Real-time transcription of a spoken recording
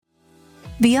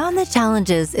Beyond the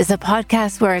Challenges is a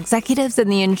podcast where executives in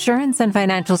the insurance and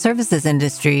financial services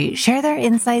industry share their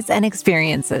insights and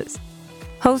experiences.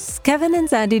 Hosts Kevin and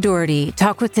Sandy Doherty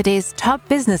talk with today's top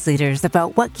business leaders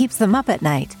about what keeps them up at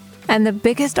night and the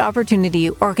biggest opportunity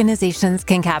organizations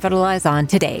can capitalize on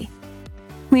today.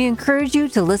 We encourage you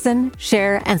to listen,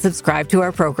 share, and subscribe to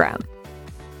our program.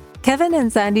 Kevin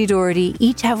and Sandy Doherty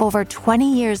each have over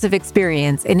 20 years of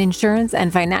experience in insurance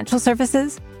and financial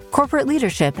services, corporate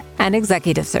leadership, and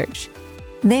executive search.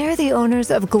 They are the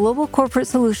owners of Global Corporate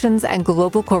Solutions and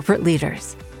Global Corporate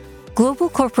Leaders. Global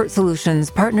Corporate Solutions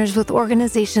partners with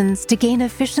organizations to gain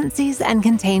efficiencies and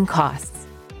contain costs.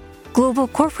 Global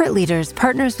Corporate Leaders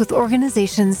partners with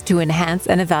organizations to enhance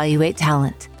and evaluate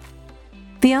talent.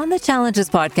 Beyond the Challenges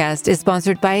podcast is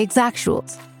sponsored by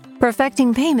Exactuals,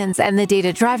 perfecting payments and the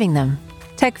data driving them,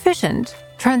 Techficient,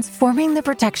 transforming the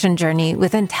protection journey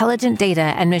with intelligent data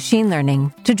and machine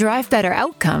learning to drive better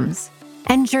outcomes,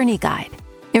 and Journey Guide,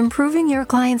 improving your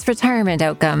clients' retirement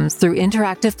outcomes through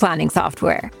interactive planning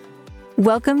software.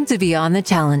 Welcome to Beyond the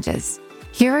Challenges.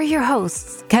 Here are your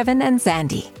hosts, Kevin and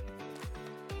Sandy.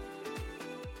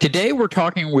 Today, we're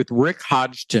talking with Rick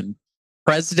Hodgdon,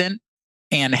 President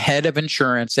and Head of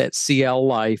Insurance at CL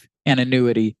Life and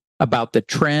Annuity, about the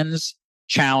trends,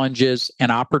 challenges, and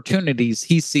opportunities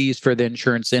he sees for the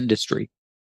insurance industry.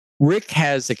 Rick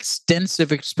has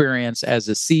extensive experience as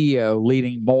a CEO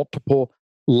leading multiple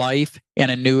life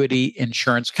and annuity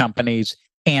insurance companies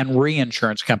and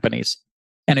reinsurance companies,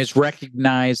 and is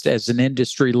recognized as an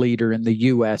industry leader in the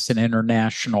U.S. and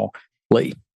internationally.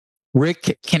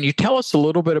 Rick, can you tell us a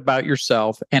little bit about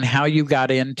yourself and how you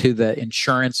got into the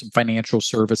insurance and financial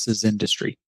services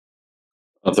industry?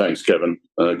 Well, thanks, Kevin.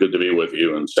 Good to be with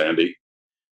you and Sandy.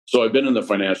 So I've been in the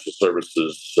financial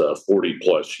services 40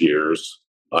 plus years.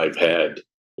 I've had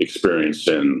experience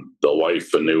in the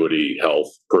life, annuity, health,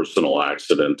 personal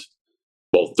accident,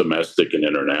 both domestic and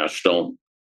international.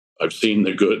 I've seen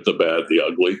the good, the bad, the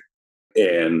ugly.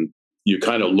 And you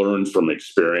kind of learn from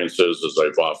experiences. As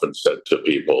I've often said to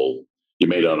people, you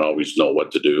may not always know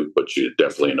what to do, but you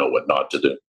definitely know what not to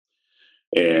do.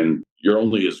 And you're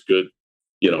only as good,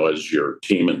 as your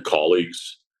team and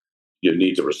colleagues. You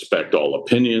need to respect all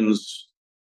opinions.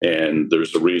 And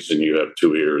there's a reason you have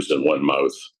two ears and one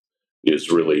mouth,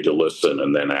 is really to listen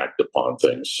and then act upon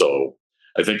things. So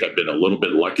I think I've been a little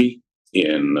bit lucky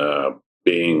in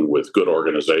being with good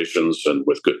organizations and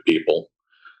with good people.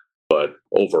 But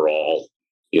overall,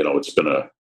 it's been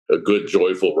a good,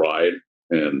 joyful ride,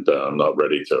 and I'm not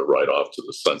ready to ride off to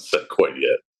the sunset quite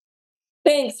yet.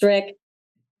 Thanks, Rick.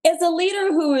 As a leader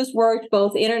who has worked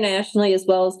both internationally as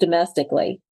well as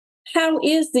domestically, how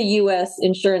is the U.S.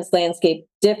 insurance landscape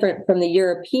different from the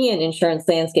European insurance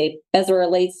landscape as it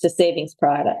relates to savings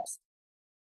products?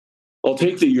 I'll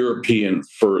take the European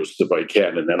first if I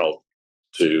can, and then I'll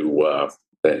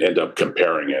end up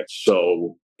comparing it.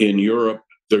 So in Europe,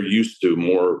 they're used to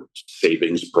more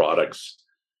savings products.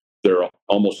 They're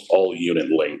almost all unit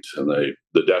linked. And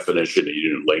the definition of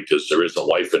unit linked is there is a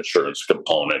life insurance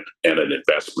component and an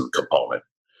investment component.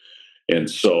 And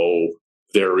so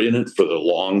they're in it for the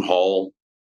long haul,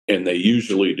 and they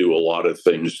usually do a lot of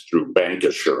things through bank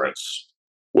assurance,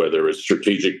 whether it's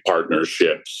strategic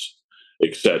partnerships,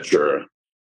 etc.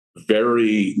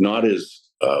 Very not as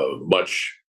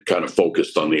much kind of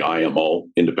focused on the IMO,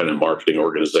 independent marketing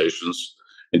organizations,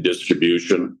 and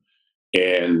distribution,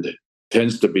 and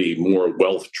tends to be more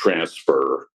wealth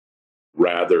transfer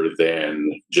rather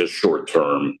than just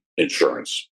short-term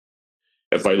insurance.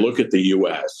 If I look at the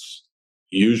U.S.,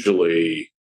 usually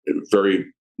very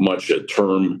much a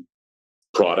term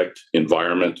product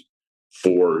environment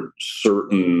for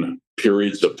certain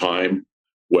periods of time,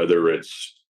 whether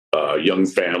it's a young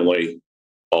family,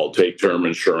 I'll take term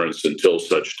insurance until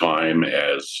such time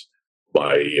as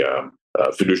my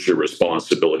fiduciary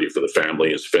responsibility for the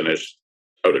family is finished,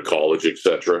 out of college,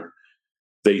 etc.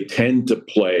 They tend to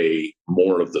play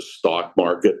more of the stock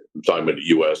market. I'm talking about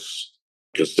U.S.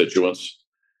 constituents.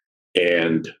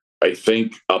 And I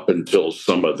think up until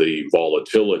some of the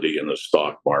volatility in the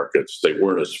stock markets, they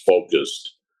weren't as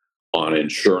focused on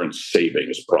insurance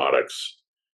savings products.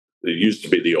 It used to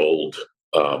be the old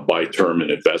buy term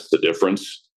and invest the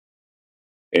difference.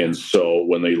 And so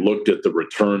when they looked at the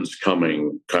returns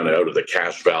coming kind of out of the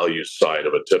cash value side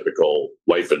of a typical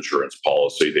life insurance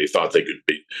policy, they thought they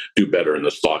could do better in the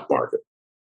stock market.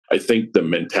 I think the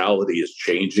mentality is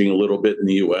changing a little bit in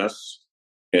the U.S.,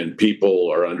 and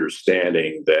people are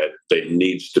understanding that there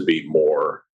needs to be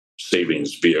more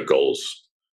savings vehicles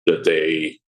that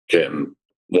they can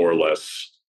more or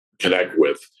less connect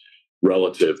with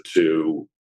relative to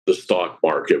the stock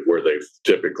market where they've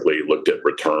typically looked at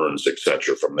returns, et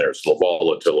cetera, from there. So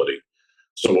volatility.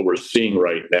 So what we're seeing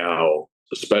right now,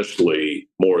 especially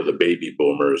more of the baby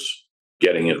boomers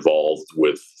getting involved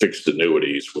with fixed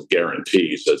annuities with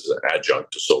guarantees as an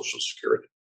adjunct to Social Security.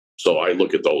 So I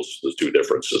look at the two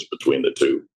differences between the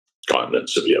two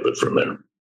continents, if you have it from there.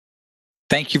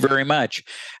 Thank you very much.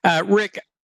 Rick,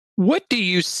 what do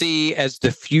you see as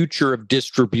the future of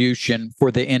distribution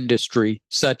for the industry,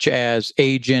 such as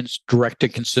agents,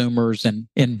 direct-to-consumers, and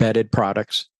embedded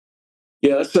products?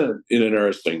 Yeah, that's an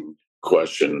interesting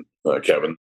question,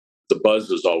 Kevin. The buzz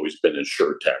has always been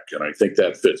insurtech, and I think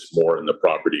that fits more in the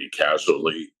property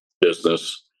casualty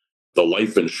business. The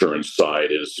life insurance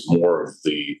side is more of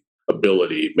the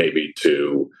ability maybe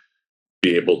to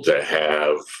be able to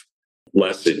have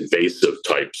less invasive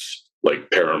types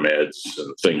like parameds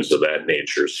and things of that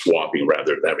nature, swapping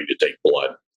rather than having to take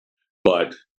blood.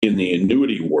 But in the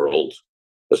annuity world,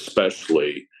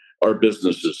 especially, our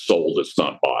business is sold, it's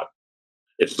not bought.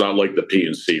 It's not like the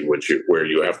P&C, where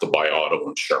you have to buy auto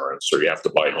insurance or you have to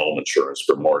buy home insurance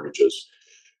for mortgages.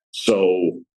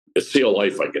 So at CL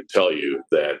Life, I can tell you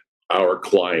that our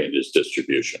client is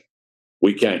distribution.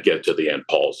 We can't get to the end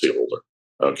policyholder,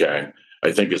 okay?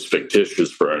 I think it's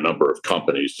fictitious for a number of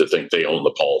companies to think they own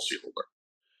the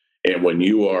policyholder. And when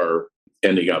you are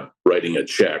ending up writing a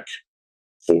check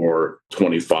for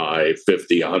 $25, $50,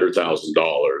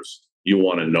 $100,000, you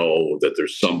want to know that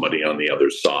there's somebody on the other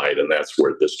side, and that's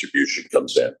where distribution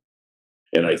comes in.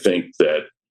 And I think that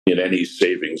in any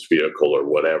savings vehicle or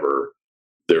whatever,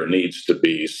 there needs to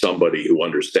be somebody who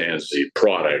understands the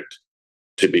product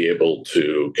to be able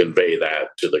to convey that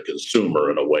to the consumer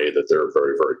in a way that they're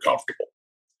very, very comfortable.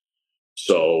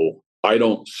 So I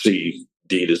don't see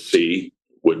D2C,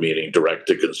 meaning direct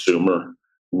to consumer,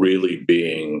 really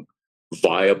being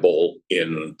viable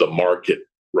in the market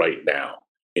right now.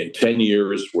 In 10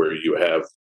 years, where you have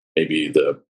maybe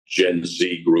the Gen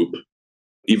Z group,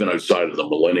 even outside of the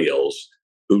millennials,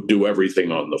 who do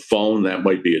everything on the phone, that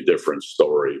might be a different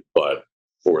story. But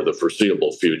for the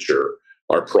foreseeable future,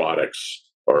 our products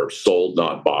are sold,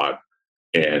 not bought.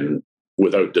 And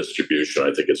without distribution,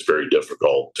 I think it's very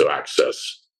difficult to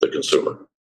access the consumer.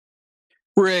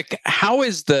 Rick, how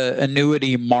is the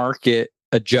annuity market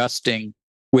adjusting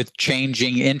with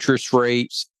changing interest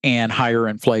rates and higher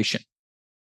inflation?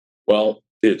 Well,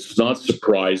 it's not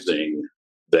surprising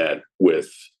that with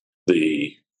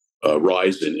the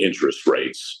rise in interest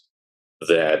rates,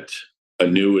 that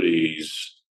annuities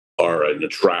are an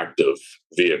attractive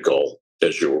vehicle.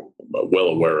 As you're well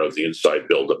aware of, the inside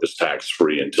buildup is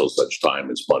tax-free until such time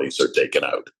as monies are taken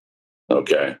out.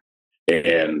 Okay.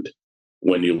 And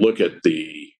when you look at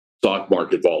the stock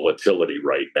market volatility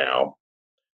right now,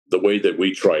 the way that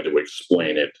we try to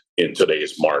explain it in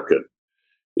today's market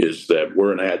is that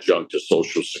we're an adjunct to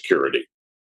Social Security.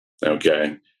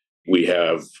 Okay. We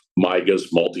have MIGAs,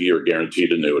 multi-year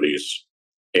guaranteed annuities,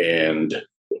 and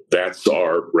that's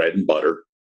our bread and butter.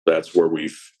 That's where we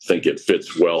think it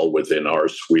fits well within our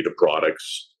suite of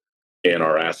products and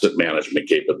our asset management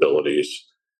capabilities.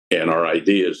 And our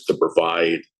idea is to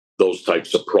provide those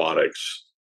types of products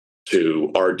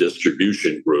to our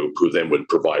distribution group, who then would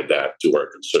provide that to our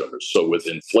consumers. So with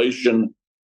inflation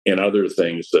and other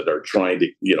things that are trying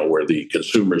to, where the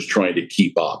consumer is trying to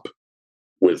keep up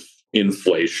with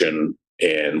inflation,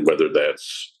 and whether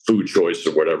that's food choice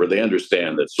or whatever, they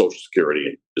understand that Social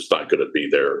Security is not going to be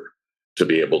there to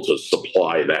be able to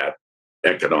supply that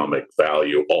economic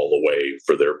value all the way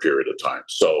for their period of time.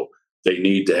 So they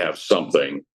need to have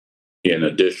something in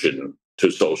addition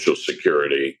to Social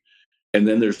Security. And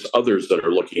then there's others that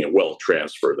are looking at wealth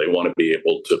transfer. They want to be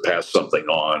able to pass something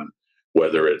on,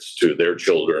 whether it's to their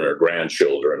children or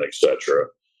grandchildren, et cetera.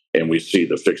 And we see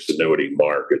the fixed annuity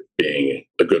market being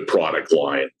a good product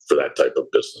line for that type of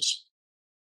business.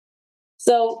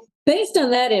 So based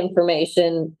on that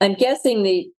information, I'm guessing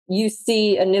that you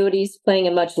see annuities playing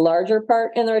a much larger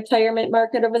part in the retirement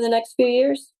market over the next few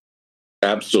years?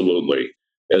 Absolutely.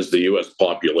 As the U.S.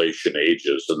 population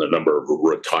ages and the number of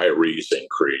retirees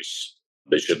increase,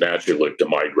 they should naturally look to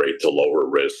migrate to lower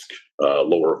risk,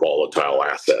 lower volatile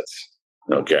assets,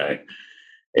 okay,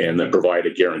 and then provide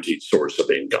a guaranteed source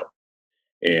of income.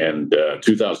 And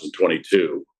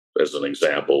 2022, as an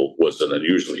example, was an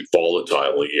unusually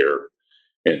volatile year,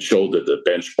 and showed that the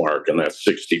benchmark, and that's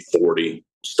 60-40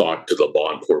 stock to the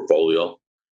bond portfolio,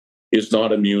 is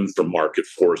not immune from market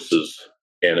forces,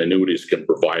 and annuities can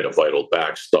provide a vital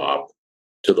backstop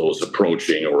to those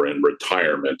approaching or in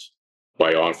retirement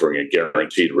by offering a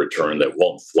guaranteed return that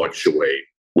won't fluctuate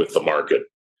with the market.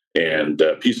 And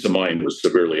peace of mind was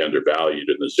severely undervalued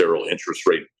in the zero interest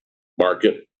rate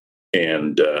market.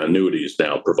 And annuities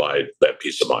now provide that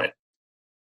peace of mind.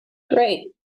 Great.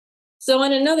 So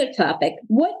on another topic,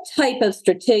 what type of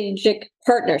strategic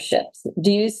partnerships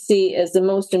do you see as the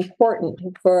most important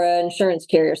for an insurance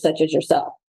carrier such as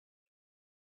yourself?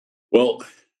 Well,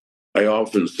 I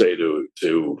often say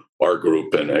to our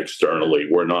group and externally,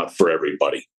 we're not for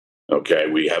everybody. Okay,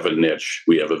 we have a niche,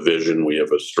 we have a vision, we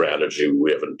have a strategy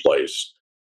we have in place,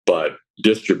 but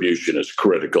distribution is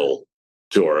critical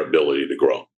to our ability to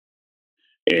grow.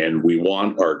 And we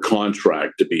want our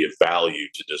contract to be of value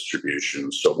to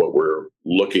distribution. So what we're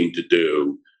looking to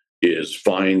do is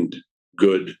find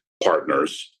good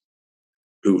partners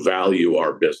who value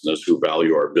our business, who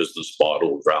value our business model,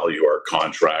 who value our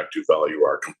contract, who value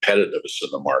our competitiveness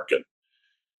in the market.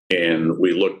 And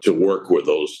we look to work with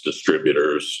those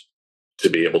distributors to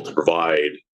be able to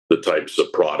provide the types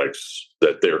of products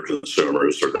that their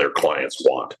consumers or their clients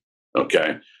want.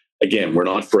 Okay. Again, we're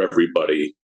not for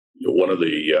everybody. One of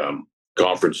the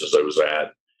conferences I was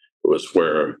at was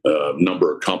where a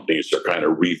number of companies are kind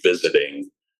of revisiting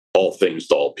all things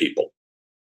to all people.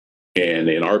 And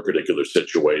in our particular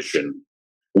situation,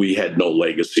 we had no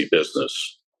legacy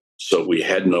business. So we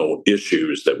had no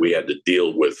issues that we had to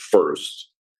deal with first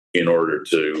in order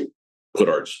to put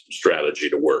our strategy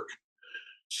to work.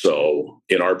 So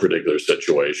in our particular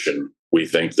situation, we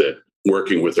think that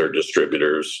working with our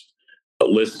distributors,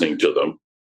 listening to them,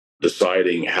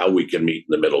 deciding how we can meet in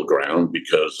the middle ground,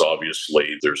 because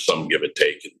obviously there's some give and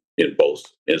take in both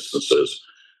instances.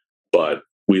 But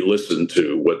we listen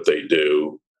to what they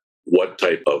do, what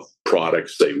type of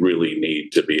products they really need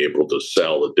to be able to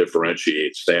sell that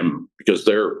differentiates them, because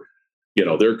they're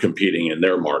competing in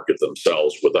their market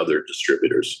themselves with other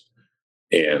distributors.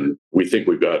 And we think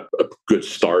we've got a good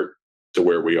start to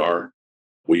where we are.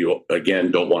 We,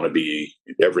 again, don't want to be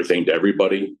everything to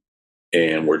everybody.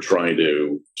 And we're trying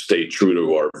to stay true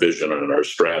to our vision and our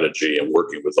strategy and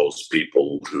working with those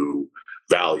people who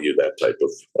value that type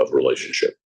of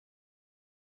relationship.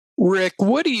 Rick,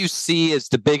 what do you see as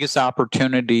the biggest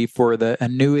opportunity for the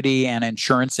annuity and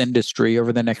insurance industry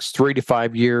over the next 3 to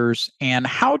 5 years? And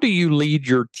how do you lead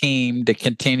your team to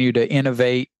continue to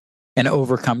innovate and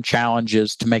overcome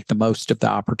challenges to make the most of the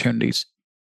opportunities?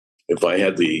 If I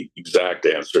had the exact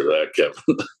answer to that,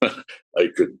 Kevin, I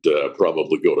could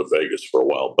probably go to Vegas for a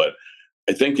while. But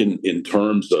I think in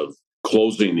terms of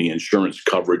closing the insurance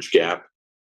coverage gap,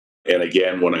 and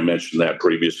again, when I mentioned that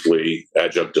previously,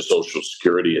 adjunct to Social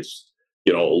Security, it's,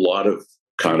 a lot of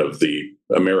kind of the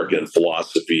American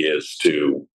philosophy is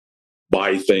to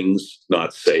buy things,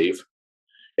 not save.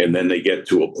 And then they get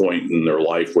to a point in their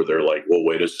life where they're like, well,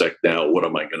 wait a sec now, what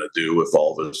am I going to do if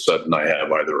all of a sudden I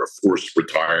have either a forced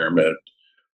retirement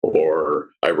or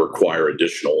I require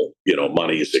additional,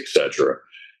 monies, et cetera.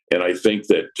 And I think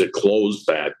that to close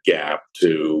that gap,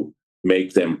 to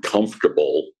make them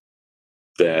comfortable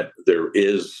that there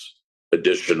is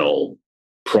additional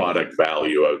product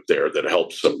value out there that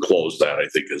helps them close that, I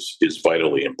think is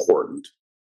vitally important.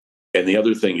 And the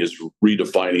other thing is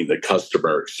redefining the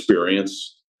customer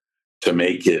experience to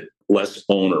make it less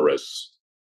onerous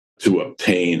to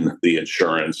obtain the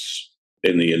insurance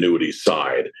in the annuity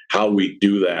side. How we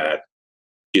do that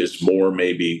is more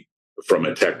maybe from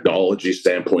a technology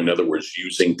standpoint, in other words,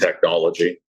 using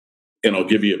technology. And I'll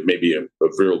give you maybe a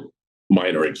real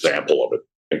minor example of it.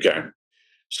 Okay.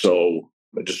 So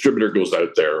a distributor goes out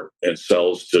there and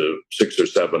sells to 6 or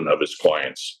 7 of his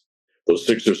clients. Those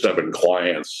 6 or 7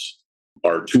 clients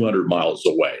are 200 miles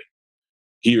away.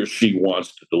 He or she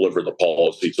wants to deliver the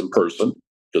policies in person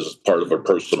because it's part of a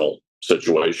personal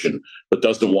situation, but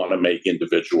doesn't want to make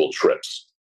individual trips.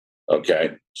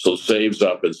 Okay. So saves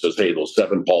up and says, hey, those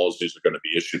 7 policies are going to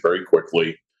be issued very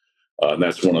quickly. And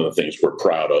that's one of the things we're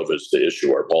proud of, is to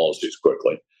issue our policies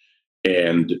quickly.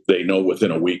 And they know within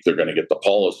a week they're going to get the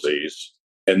policies.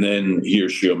 And then he or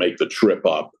she will make the trip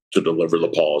up to deliver the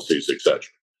policies, etc.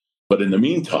 But in the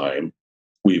meantime,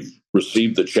 we've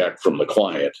received the check from the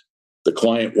client. The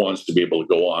client wants to be able to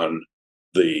go on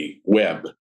the web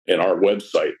and our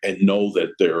website and know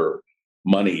that their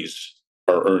monies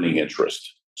are earning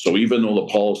interest. So even though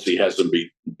the policy hasn't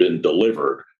been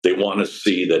delivered, they want to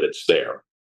see that it's there.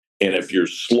 And if you're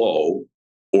slow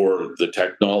or the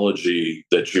technology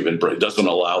that you've embraced doesn't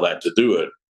allow that to do it,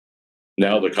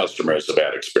 now the customer has a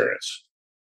bad experience,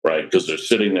 right? Because they're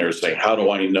sitting there saying, how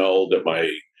do I know that my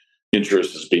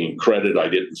interest is being credited? I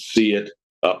didn't see it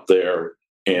up there.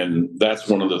 And that's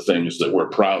one of the things that we're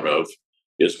proud of,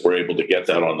 is we're able to get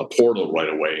that on the portal right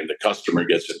away, and the customer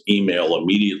gets an email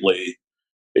immediately,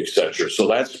 et cetera. So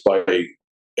that's by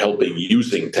helping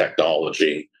using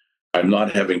technology. I'm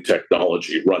not having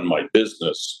technology run my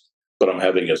business, but I'm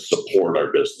having it support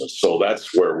our business. So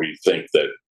that's where we think that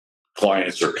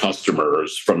clients or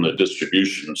customers from the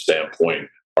distribution standpoint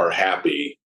are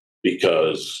happy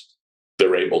because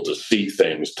they're able to see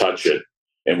things, touch it,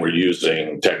 and we're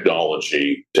using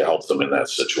technology to help them in that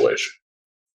situation.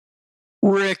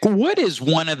 Rick, what is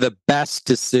one of the best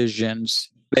decisions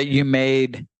that you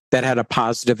made that had a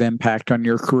positive impact on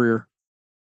your career?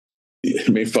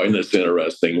 You may find this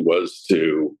interesting, was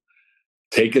to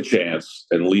take a chance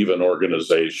and leave an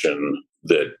organization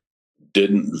that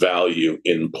didn't value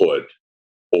input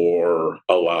or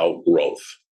allow growth.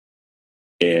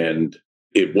 And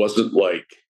it wasn't like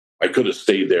I could have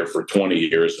stayed there for 20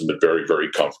 years and been very,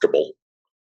 very comfortable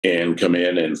and come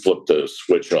in and flip the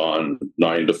switch on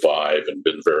 9 to 5 and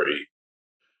been very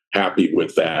happy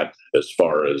with that as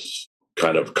far as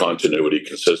kind of continuity,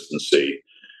 consistency.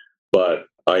 But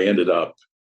I ended up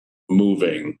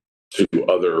moving to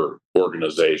other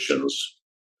organizations.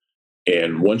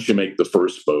 And once you make the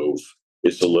first move,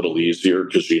 it's a little easier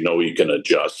because you know you can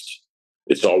adjust.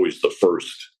 It's always the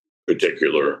first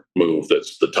particular move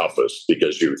that's the toughest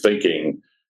because you're thinking,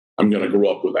 I'm going to grow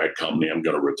up with that company, I'm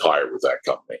going to retire with that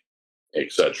company,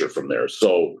 et cetera, from there.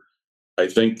 So I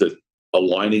think that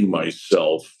aligning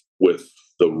myself with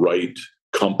the right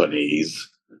companies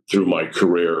through my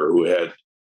career who had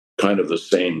kind of the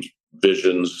same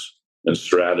visions and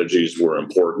strategies were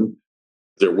important.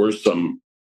 There were some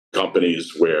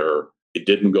companies where it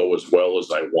didn't go as well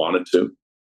as I wanted to.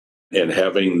 And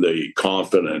having the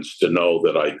confidence to know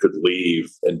that I could leave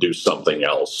and do something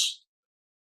else,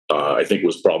 I think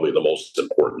was probably the most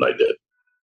important I did.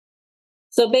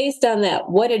 So based on that,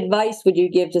 what advice would you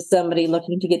give to somebody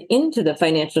looking to get into the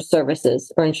financial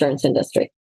services or insurance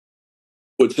industry?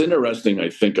 What's interesting, I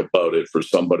think, about it for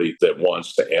somebody that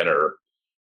wants to enter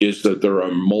is that there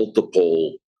are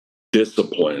multiple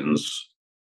disciplines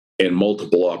and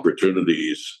multiple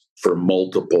opportunities for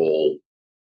multiple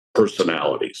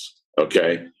personalities.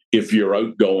 Okay. If you're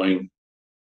outgoing,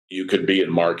 you could be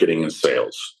in marketing and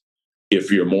sales.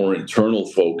 If you're more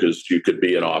internal focused, you could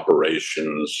be in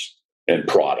operations and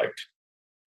product.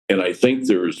 And I think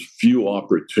there's few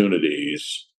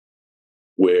opportunities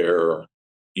where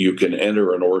you can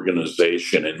enter an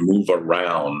organization and move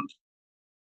around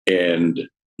and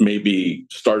maybe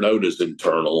start out as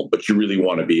internal, but you really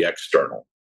want to be external.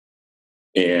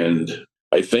 And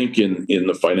I think in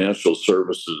the financial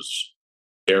services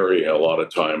area, a lot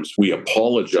of times we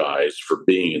apologize for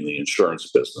being in the insurance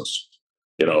business.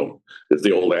 You know, it's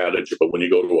the old adage, but when you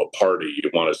go to a party, you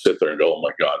want to sit there and go, oh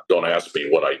my God, don't ask me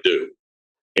what I do.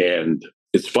 And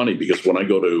it's funny because when I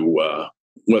go to,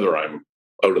 whether I'm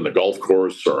out on the golf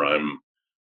course or I'm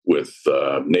with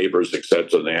neighbors, et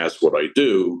cetera, and they ask what I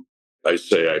do, I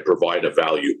say I provide a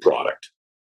value product.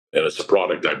 And it's a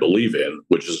product I believe in,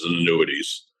 which is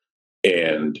annuities.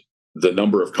 And the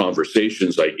number of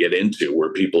conversations I get into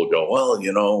where people go, well,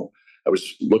 you know, I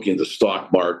was looking at the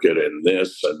stock market and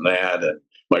this and that, and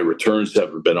my returns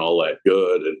haven't been all that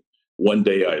good. And one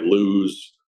day I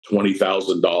lose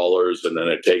 $20,000 and then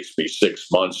it takes me 6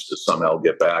 months to somehow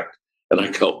get back. And I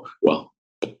go, well,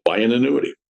 buy an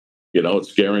annuity. You know,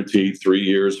 it's guaranteed 3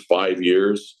 years, 5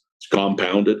 years, it's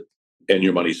compounded, and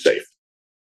your money's safe.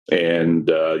 And,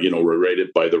 we're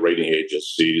rated by the rating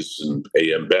agencies and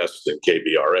AM Best and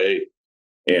KBRA.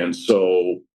 And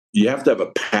so you have to have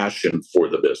a passion for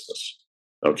the business,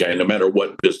 okay, no matter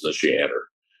what business you enter.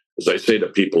 As I say to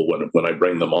people when I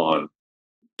bring them on,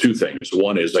 two things.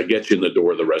 One is I get you in the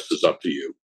door, the rest is up to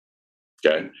you,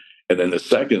 okay? And then the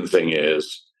second thing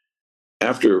is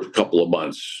after a couple of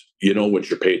months, you know what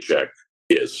your paycheck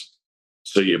is.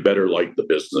 So you better like the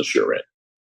business you're in.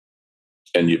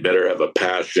 And you better have a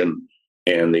passion.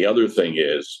 And the other thing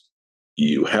is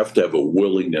you have to have a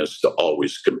willingness to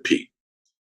always compete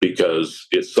because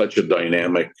it's such a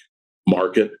dynamic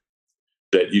market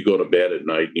that you go to bed at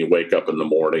night and you wake up in the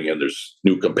morning and there's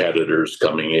new competitors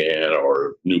coming in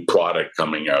or new product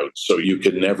coming out. So you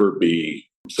can never be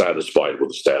satisfied with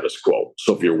the status quo.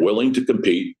 So if you're willing to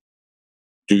compete,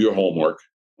 do your homework,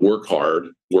 work hard,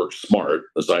 work smart.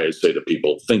 As I say to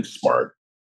people, think smart.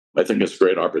 I think it's a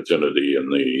great opportunity in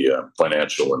the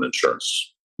financial and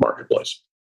insurance marketplace.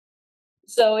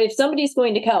 So if somebody's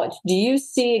going to college, do you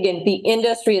see, again, the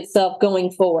industry itself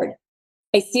going forward?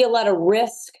 I see a lot of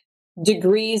risk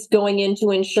degrees going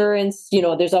into insurance. You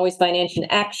know, there's always financial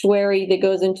actuary that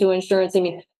goes into insurance. I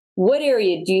mean, what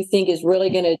area do you think is really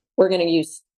we're going to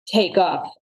use take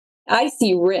off? I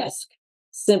see risk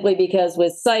simply because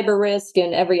with cyber risk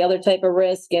and every other type of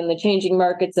risk and the changing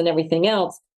markets and everything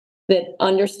else, that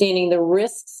understanding the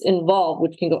risks involved,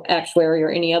 which can go actuary or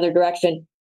any other direction,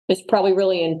 is probably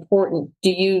really important.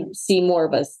 Do you see more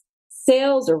of a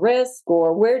sales or risk,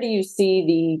 or where do you see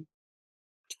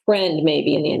the trend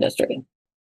maybe in the industry?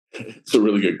 It's a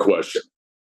really good question.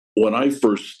 When I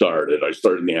first started, I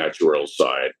started in the actuarial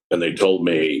side, and they told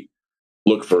me,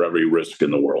 look for every risk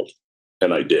in the world.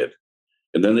 And I did.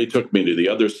 And then they took me to the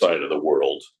other side of the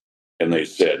world, and they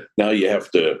said, now you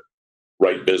have to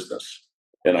write business.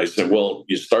 And I said, well,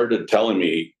 you started telling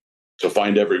me to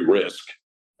find every risk.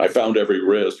 I found every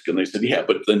risk. And they said, yeah,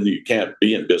 but then you can't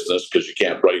be in business because you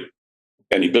can't write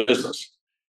any business.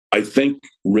 I think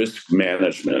risk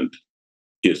management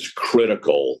is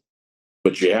critical,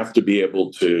 but you have to be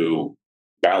able to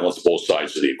balance both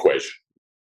sides of the equation.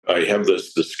 I have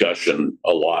this discussion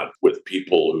a lot with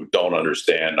people who don't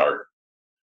understand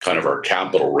our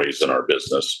capital raise in our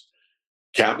business.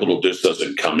 Capital just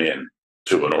doesn't come in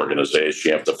to an organization.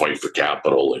 You have to fight for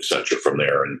capital, et cetera, from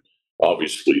there. And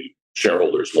obviously,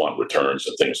 shareholders want returns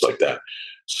and things like that.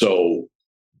 So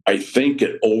I think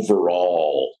an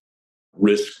overall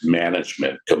risk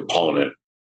management component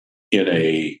in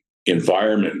a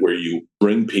environment where you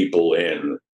bring people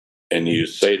in and you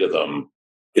say to them,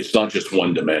 it's not just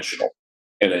one dimensional.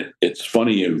 And it's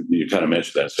funny you kind of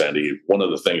mentioned that, Sandy. One of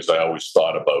the things I always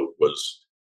thought about was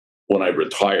when I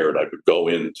retired, I would go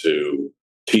into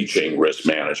teaching risk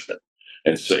management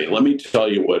and say, let me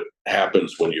tell you what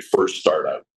happens when you first start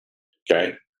out.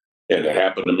 Okay. And it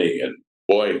happened to me. And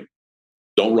boy,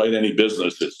 don't write any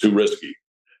business. It's too risky.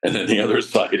 And then the other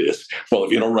side is, well,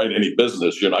 if you don't write any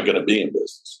business, you're not going to be in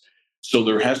business. So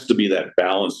there has to be that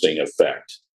balancing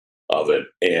effect of it.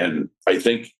 And I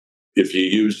think if you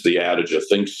use the adage of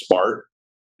think smart,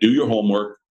 do your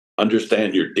homework,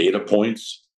 understand your data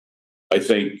points. I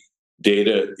think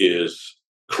data is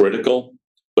critical,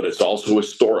 but it's also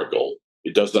historical.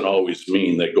 It doesn't always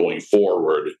mean that going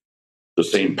forward, the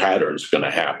same pattern is going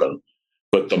to happen.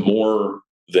 But the more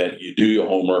that you do your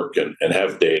homework and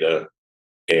have data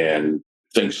and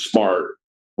think smart,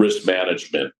 risk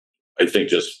management, I think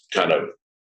just kind of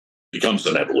becomes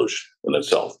an evolution in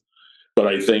itself. But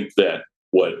I think that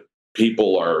what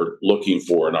people are looking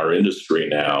for in our industry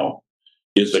now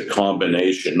is a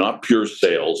combination, not pure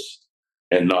sales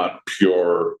and not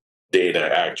pure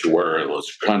data actuarial.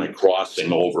 It's kind of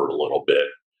crossing over a little bit.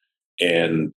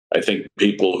 And I think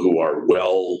people who are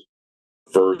well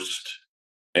versed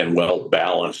and well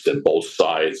balanced in both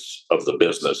sides of the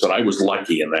business. And I was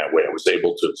lucky in that way. I was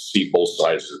able to see both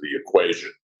sides of the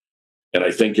equation. And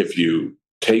I think if you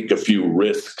take a few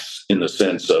risks in the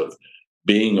sense of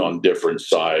being on different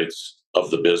sides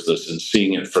of the business and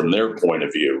seeing it from their point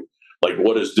of view, like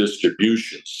what does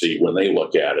distribution see when they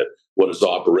look at it? What does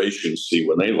operations see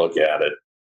when they look at it?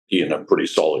 He had a pretty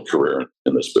solid career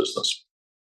in this business.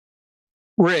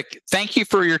 Rick, thank you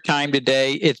for your time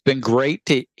today. It's been great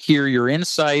to hear your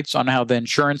insights on how the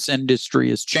insurance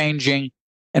industry is changing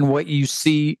and what you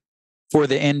see for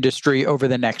the industry over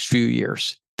the next few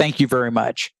years. Thank you very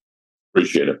much.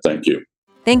 Appreciate it. Thank you.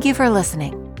 Thank you for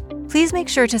listening. Please make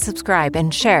sure to subscribe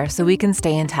and share so we can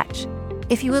stay in touch.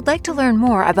 If you would like to learn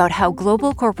more about how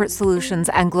global corporate solutions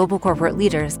and global corporate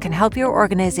leaders can help your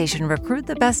organization recruit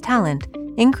the best talent,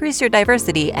 increase your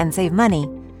diversity, and save money,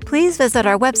 please visit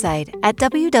our website at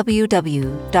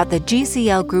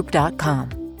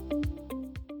www.thegclgroup.com.